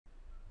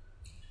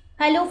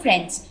Hello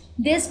friends,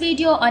 this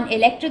video on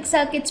Electric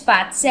Circuits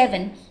Part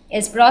 7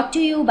 is brought to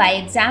you by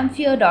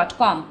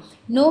examfear.com.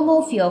 No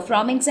more fear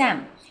from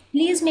exam.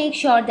 Please make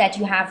sure that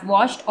you have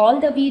watched all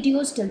the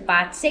videos till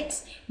Part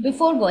 6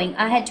 before going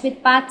ahead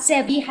with Part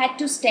 7. We had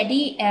to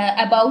study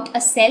about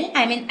a cell,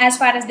 as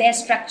far as their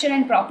structure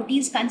and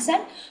properties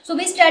concerned. So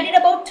we studied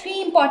about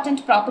three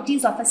important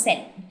properties of a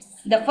cell.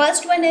 The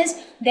first one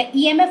is the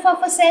EMF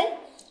of a cell.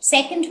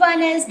 Second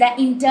one is the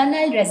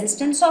internal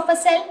resistance of a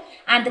cell.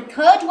 And the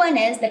third one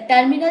is the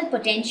terminal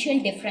potential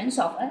difference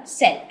of a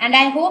cell. And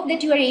I hope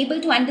that you are able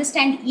to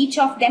understand each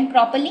of them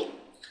properly.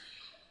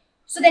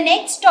 So the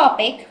next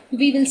topic,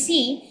 we will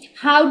see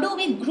how do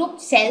we group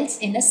cells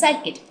in a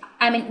circuit.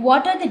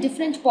 What are the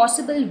different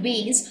possible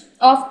ways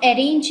of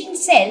arranging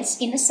cells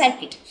in a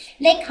circuit?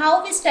 Like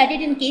how we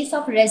studied in case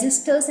of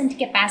resistors and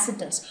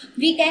capacitors.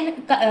 We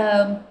can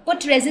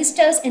put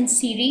resistors in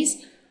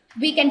series.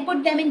 We can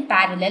put them in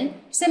parallel.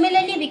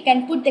 Similarly, we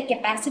can put the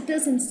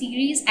capacitors in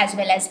series as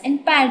well as in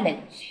parallel.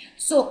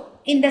 So,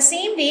 in the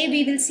same way,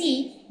 we will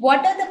see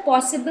what are the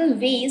possible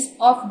ways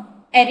of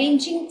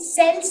arranging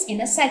cells in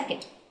a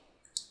circuit.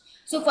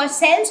 So, for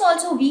cells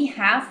also we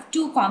have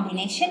two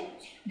combinations.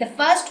 The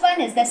first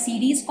one is the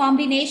series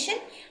combination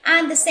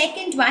and the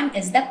second one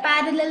is the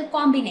parallel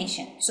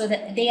combination. So,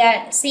 they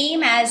are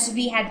same as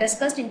we had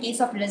discussed in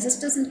case of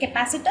resistors and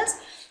capacitors.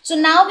 So,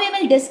 now we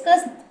will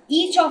discuss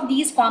each of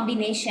these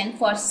combinations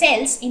for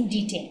cells in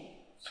detail.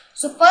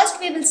 So first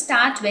we will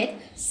start with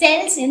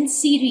cells in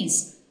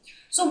series.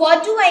 So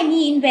what do I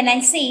mean when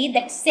I say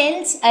that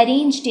cells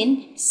arranged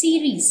in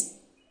series?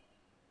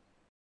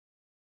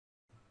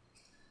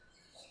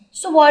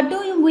 So what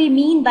do we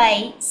mean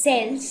by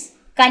cells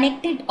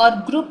connected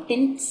or grouped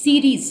in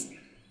series?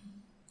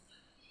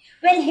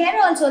 Well, here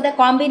also the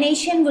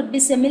combination would be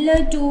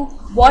similar to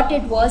what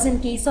it was in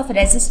case of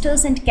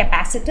resistors and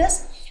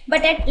capacitors.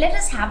 But let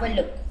us have a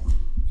look.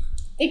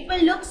 It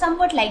will look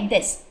somewhat like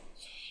this.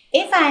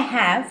 If I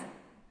have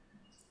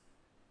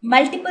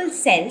multiple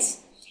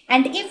cells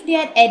and if they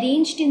are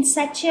arranged in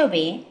such a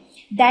way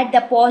that the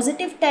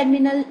positive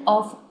terminal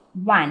of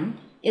one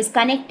is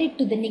connected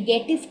to the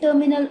negative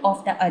terminal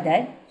of the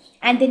other,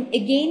 and then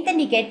again the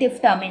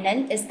negative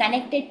terminal is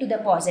connected to the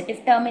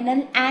positive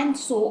terminal and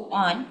so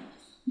on,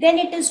 then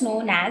it is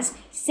known as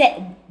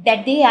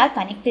that they are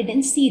connected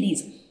in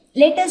series.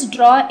 Let us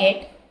draw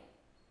it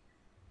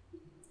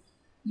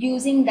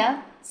using the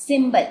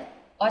symbol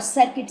or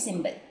circuit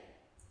symbol.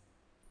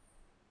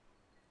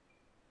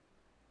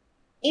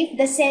 If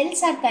the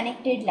cells are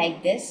connected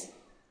like this,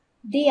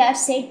 they are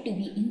said to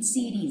be in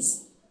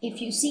series.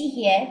 If you see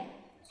here,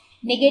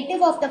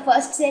 negative of the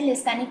first cell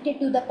is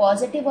connected to the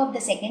positive of the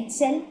second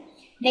cell.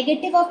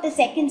 Negative of the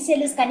second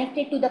cell is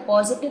connected to the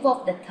positive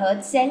of the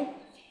third cell.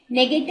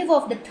 Negative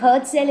of the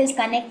third cell is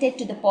connected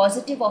to the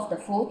positive of the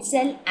fourth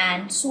cell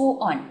and so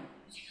on.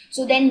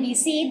 So then we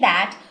say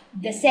that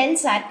the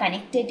cells are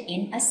connected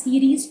in a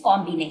series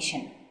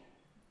combination.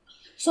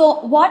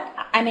 So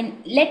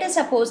let us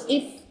suppose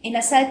if in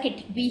a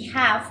circuit we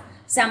have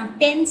some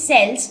 10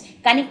 cells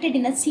connected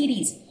in a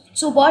series.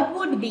 So what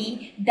would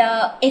be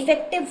the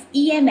effective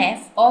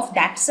EMF of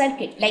that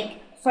circuit? Like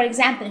for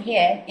example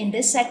here in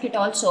this circuit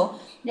also,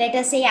 let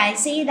us say I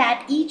say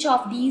that each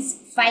of these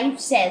 5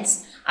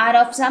 cells are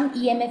of some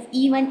EMF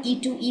E1,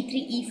 E2,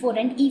 E3, E4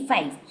 and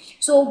E5.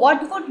 So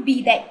what would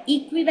be the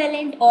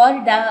equivalent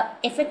or the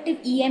effective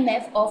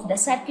EMF of the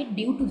circuit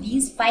due to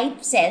these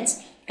 5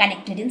 cells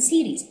connected in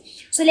series?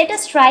 So let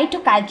us try to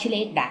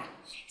calculate that.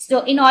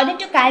 So in order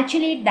to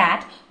calculate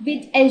that,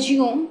 we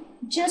assume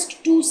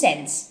just 2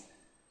 cells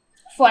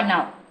for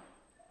now.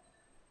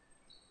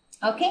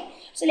 Okay,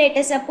 so let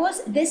us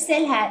suppose this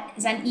cell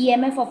has an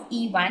EMF of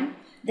E1,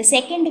 the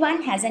second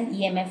one has an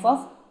EMF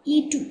of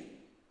E2.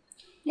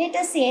 Let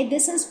us say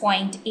this is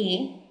point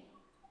A,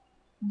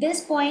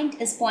 this point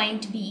is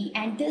point B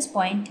and this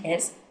point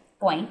is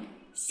point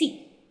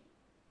C.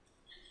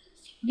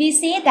 We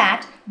say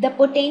that the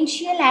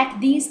potential at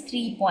these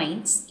 3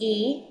 points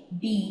A,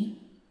 B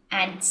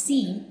and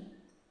C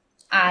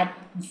are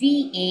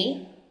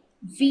VA,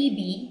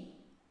 VB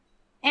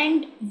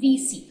and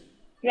VC,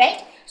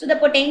 right? So the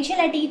potential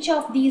at each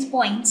of these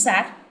points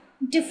are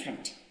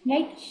different,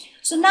 right?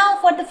 So now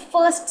for the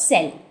first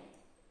cell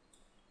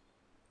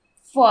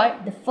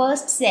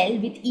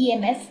with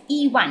EMF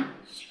E1.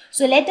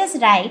 So let us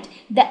write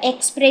the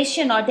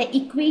expression or the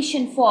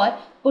equation for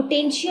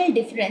potential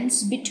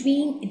difference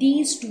between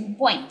these 2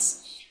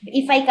 points.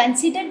 If I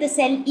consider the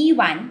cell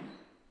E1,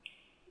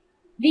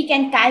 we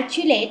can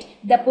calculate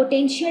the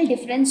potential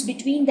difference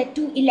between the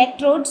 2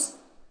 electrodes.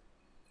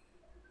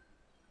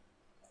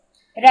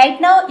 Right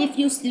now, if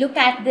you look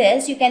at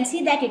this, you can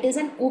see that it is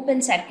an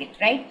open circuit,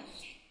 right?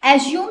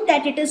 Assume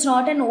that it is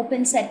not an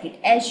open circuit.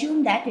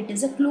 Assume that it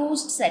is a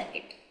closed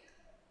circuit,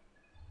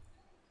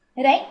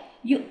 right?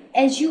 You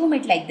assume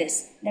it like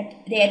this,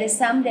 that there is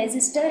some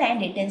resistor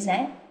and it is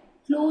a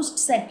closed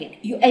circuit.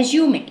 You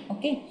assume it,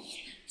 okay?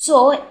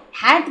 So,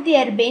 had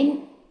there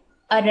been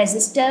a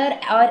resistor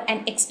or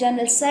an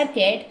external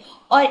circuit,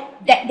 or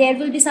that there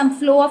will be some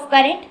flow of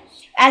current,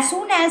 As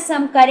soon as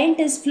some current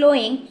is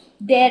flowing,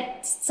 there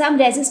some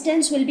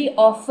resistance will be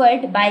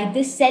offered by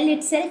this cell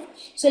itself.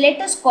 So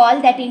let us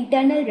call that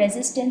internal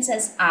resistance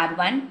as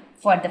R1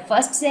 for the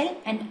first cell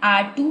and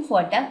R2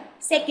 for the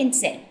second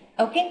cell.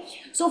 Okay,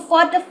 so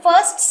for the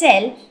first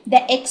cell,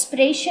 the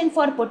expression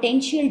for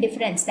potential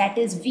difference, that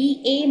is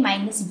VA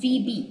minus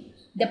VB,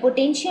 the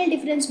potential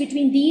difference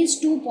between these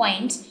 2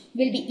 points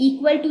will be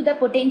equal to the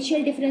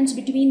potential difference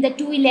between the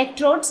 2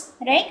 electrodes,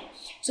 right?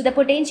 So the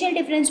potential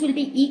difference will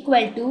be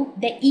equal to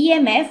the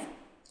EMF.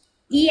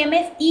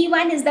 EMF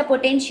E1 is the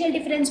potential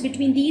difference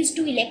between these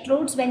 2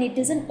 electrodes when it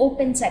is an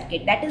open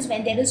circuit, that is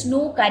when there is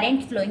no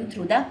current flowing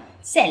through the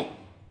cell.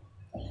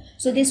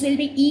 So this will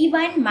be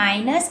E1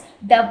 minus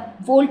the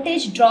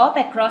voltage drop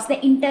across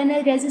the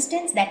internal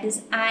resistance, that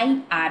is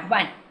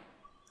IR1.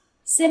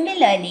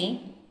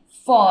 Similarly,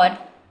 for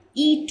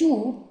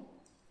E2,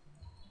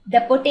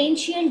 the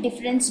potential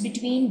difference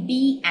between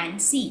B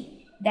and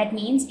C, that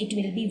means it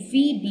will be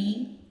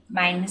VB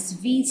minus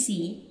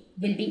VC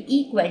will be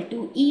equal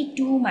to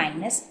E2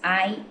 minus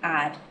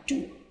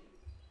IR2.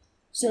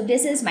 So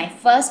this is my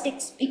first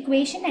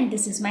equation and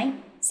this is my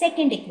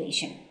second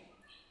equation.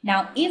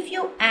 Now if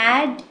you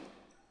add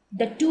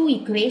the two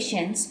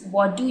equations,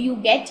 what do you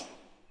get?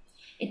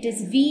 It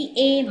is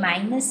VA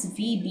minus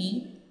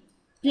VB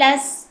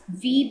plus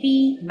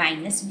VB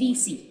minus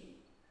VC.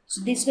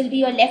 So this will be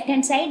your left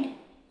hand side.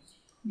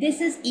 This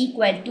is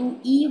equal to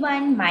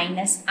E1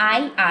 minus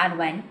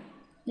IR1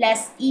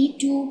 plus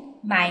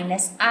E2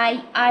 minus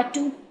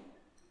IR2.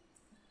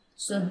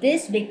 So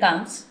this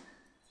becomes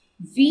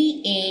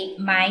VA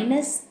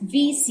minus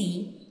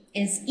VC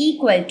is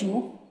equal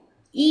to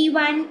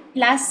E1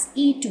 plus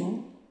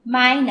E2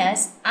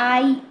 minus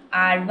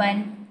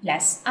IR1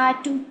 plus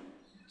R2.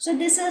 So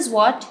this is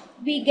what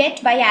we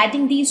get by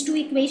adding these two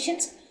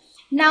equations.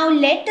 Now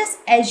let us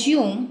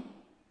assume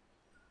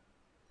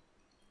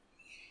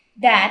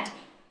that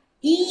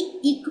E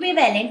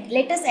equivalent,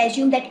 let us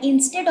assume that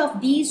instead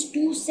of these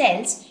two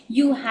cells,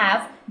 you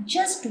have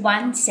just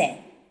one cell.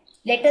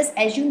 Let us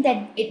assume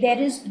that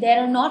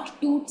there are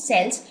not two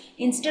cells.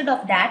 Instead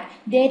of that,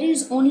 there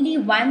is only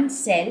one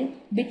cell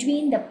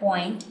between the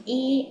point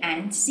A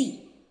and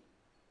C.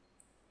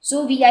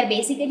 So we are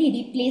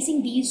basically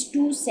replacing these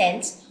two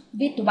cells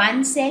with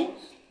one cell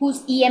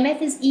whose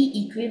EMF is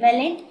E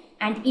equivalent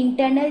and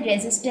internal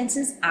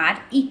resistances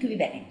are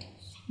equivalent.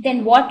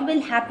 Then what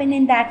will happen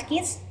in that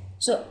case?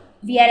 So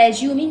we are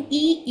assuming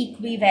E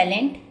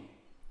equivalent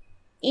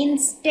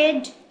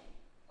instead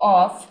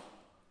of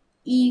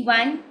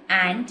E1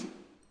 and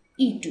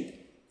E2.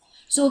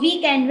 So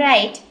we can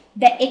write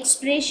the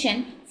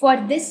expression for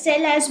this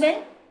cell as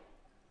well.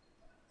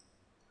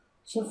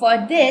 So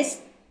for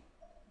this,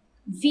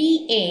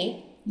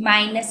 VA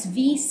minus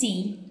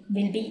VC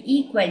will be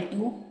equal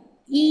to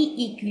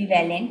E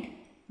equivalent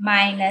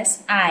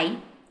minus I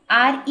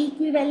R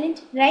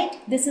equivalent, right?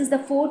 This is the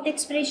fourth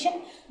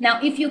expression. Now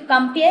if you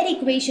compare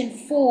equation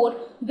 4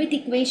 with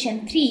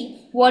equation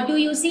 3, what do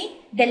you see?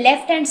 The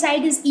left hand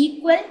side is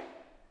equal,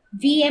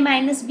 VA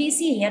minus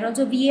VC, here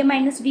also VA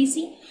minus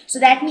VC. So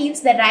that means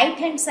the right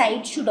hand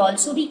side should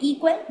also be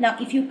equal. Now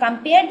if you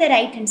compare the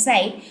right hand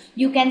side,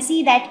 you can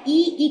see that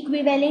E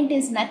equivalent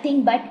is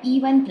nothing but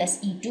E1 plus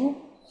E2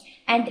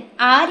 and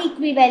R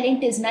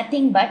equivalent is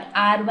nothing but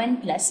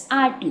R1 plus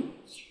R2.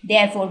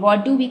 Therefore,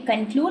 what do we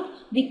conclude?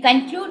 We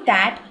conclude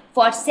that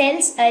for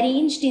cells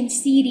arranged in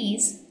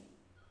series,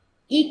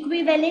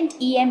 equivalent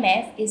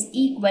EMF is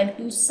equal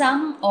to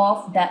sum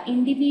of the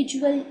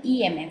individual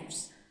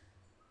EMFs.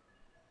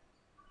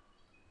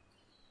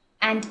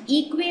 And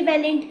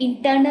equivalent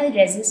internal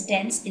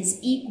resistance is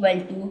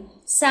equal to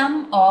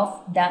sum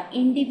of the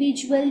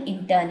individual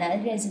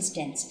internal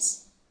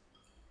resistances.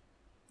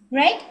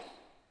 Right?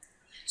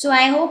 So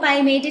I hope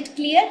I made it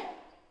clear.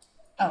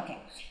 Okay.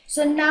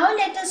 So now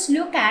let us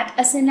look at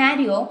a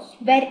scenario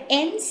where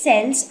n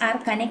cells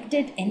are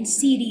connected in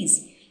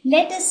series.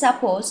 Let us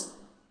suppose,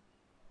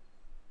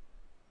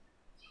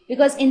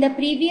 because in the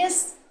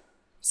previous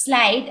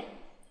slide,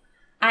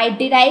 I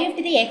derived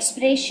the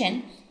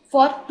expression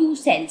for two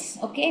cells,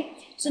 okay?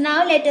 So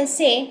now let us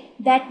say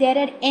that there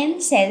are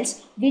n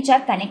cells which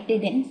are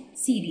connected in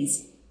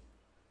series.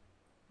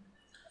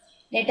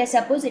 Let us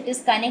suppose it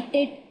is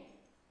connected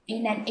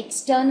in an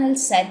external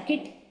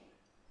circuit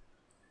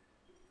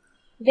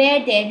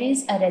where there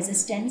is a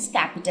resistance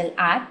capital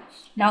R.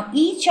 Now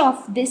each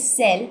of this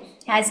cell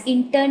has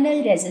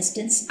internal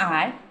resistance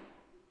R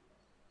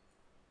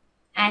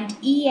and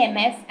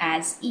EMF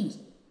as E.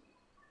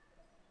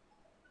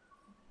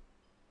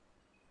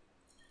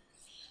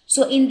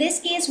 So in this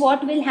case,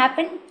 what will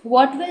happen?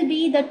 What will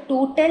be the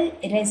total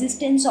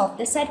resistance of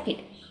the circuit?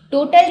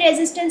 Total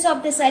resistance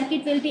of the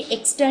circuit will be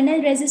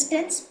external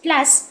resistance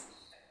plus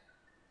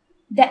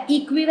the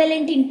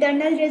equivalent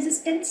internal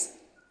resistance.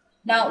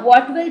 Now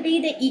what will be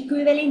the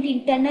equivalent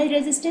internal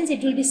resistance?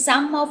 It will be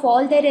sum of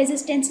all the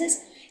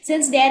resistances.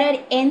 Since there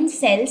are n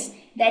cells,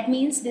 that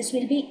means this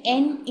will be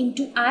n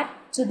into R.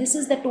 So this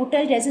is the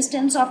total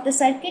resistance of the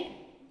circuit.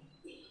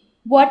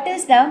 What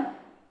is the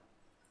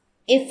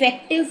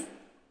effective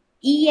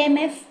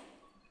EMF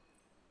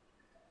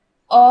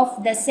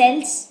of the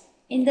cells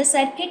in the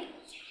circuit.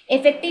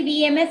 Effective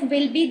EMF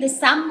will be the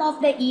sum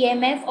of the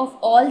EMF of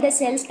all the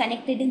cells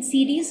connected in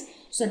series.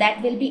 So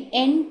that will be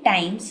N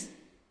times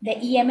the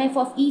EMF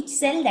of each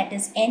cell, that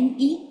is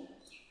NE.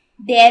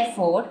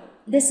 Therefore,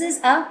 this is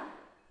a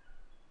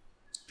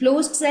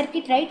closed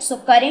circuit, right? So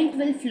current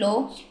will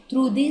flow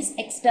through this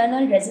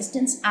external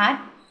resistance R.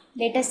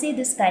 Let us say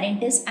this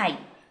current is I.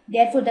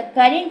 Therefore, the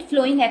current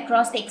flowing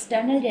across the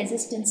external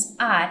resistance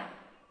R,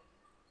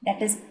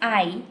 that is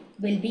I,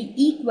 will be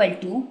equal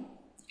to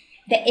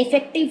the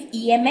effective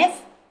EMF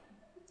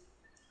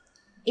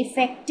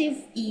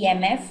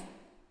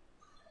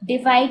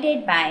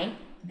divided by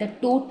the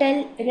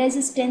total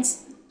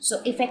resistance.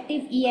 So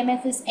effective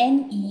EMF is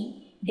NE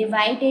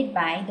divided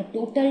by the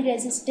total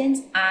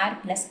resistance R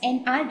plus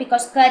NR,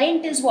 because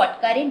current is what?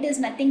 Current is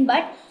nothing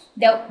but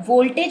the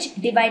voltage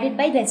divided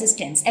by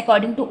resistance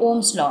according to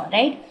Ohm's law,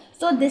 right?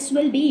 So this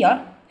will be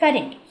your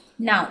current.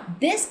 Now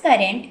this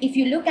current, if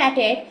you look at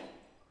it,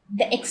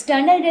 the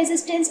external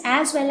resistance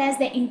as well as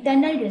the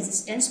internal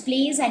resistance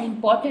plays an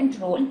important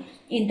role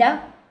in the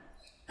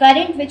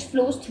current which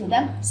flows through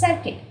the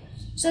circuit.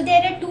 So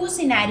there are two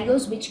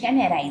scenarios which can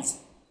arise.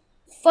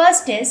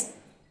 First is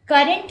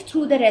current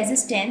through the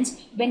resistance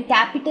when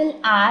capital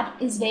R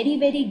is very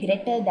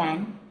greater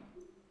than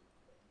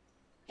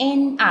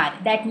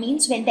NR. That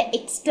means when the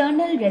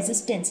external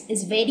resistance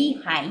is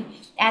very high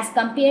as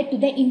compared to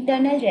the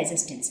internal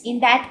resistance. In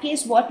that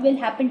case, what will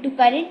happen to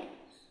current?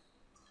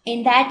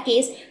 In that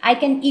case, I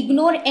can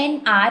ignore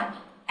NR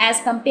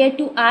as compared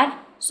to R.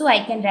 So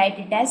I can write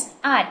it as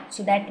R,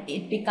 so that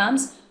it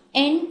becomes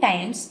N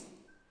times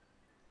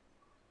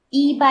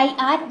E by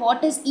R.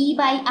 What is E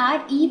by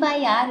R? E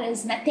by R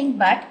is nothing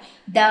but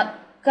the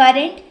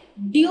current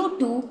due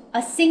to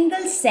a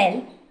single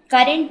cell,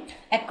 current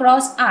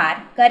across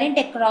R, current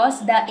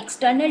across the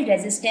external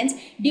resistance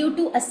due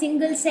to a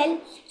single cell.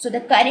 So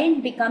the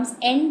current becomes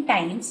N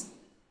times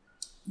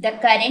the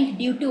current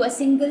due to a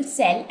single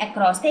cell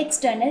across the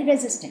external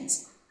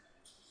resistance.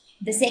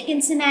 The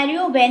second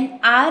scenario, when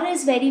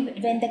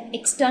the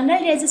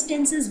external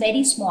resistance is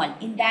very small,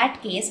 in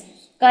that case,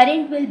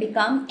 current will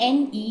become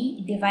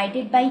NE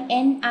divided by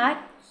NR.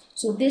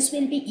 So this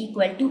will be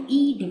equal to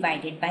E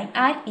divided by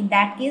R. In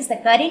that case, the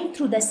current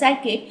through the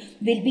circuit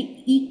will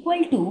be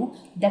equal to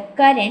the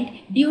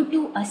current due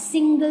to a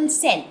single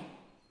cell.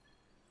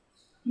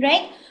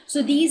 Right?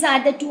 So these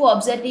are the two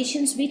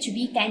observations which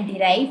we can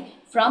derive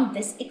from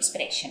this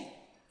expression.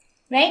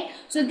 Right?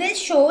 So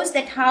this shows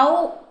that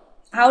how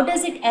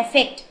does it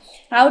affect,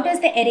 how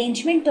does the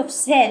arrangement of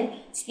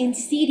cells in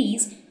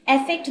series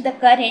affect the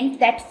current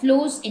that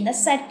flows in a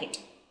circuit.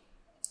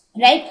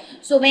 Right?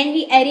 So when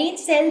we arrange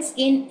cells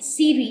in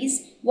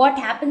series, what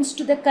happens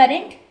to the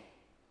current?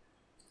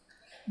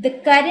 The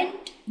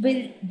current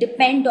will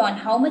depend on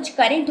how much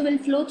current will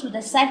flow through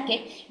the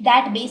circuit.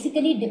 That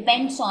basically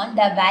depends on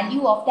the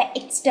value of the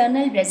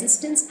external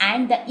resistance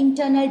and the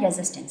internal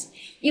resistance.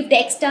 If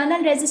the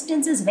external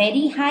resistance is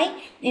very high,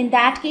 in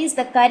that case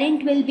the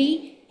current will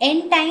be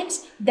N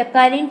times the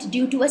current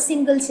due to a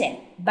single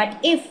cell. But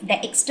if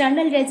the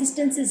external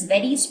resistance is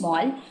very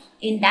small,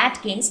 in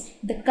that case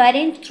the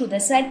current through the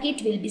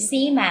circuit will be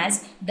same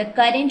as the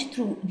current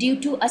due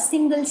to a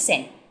single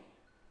cell.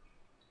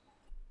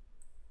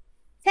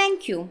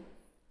 Thank you.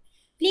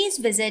 Please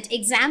visit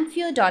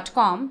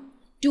examfear.com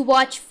to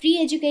watch free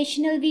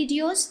educational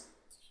videos,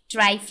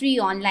 try free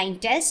online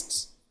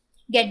tests,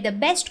 get the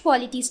best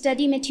quality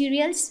study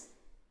materials,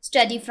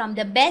 study from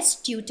the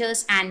best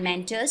tutors and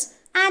mentors,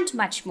 and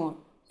much more.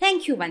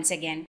 Thank you once again.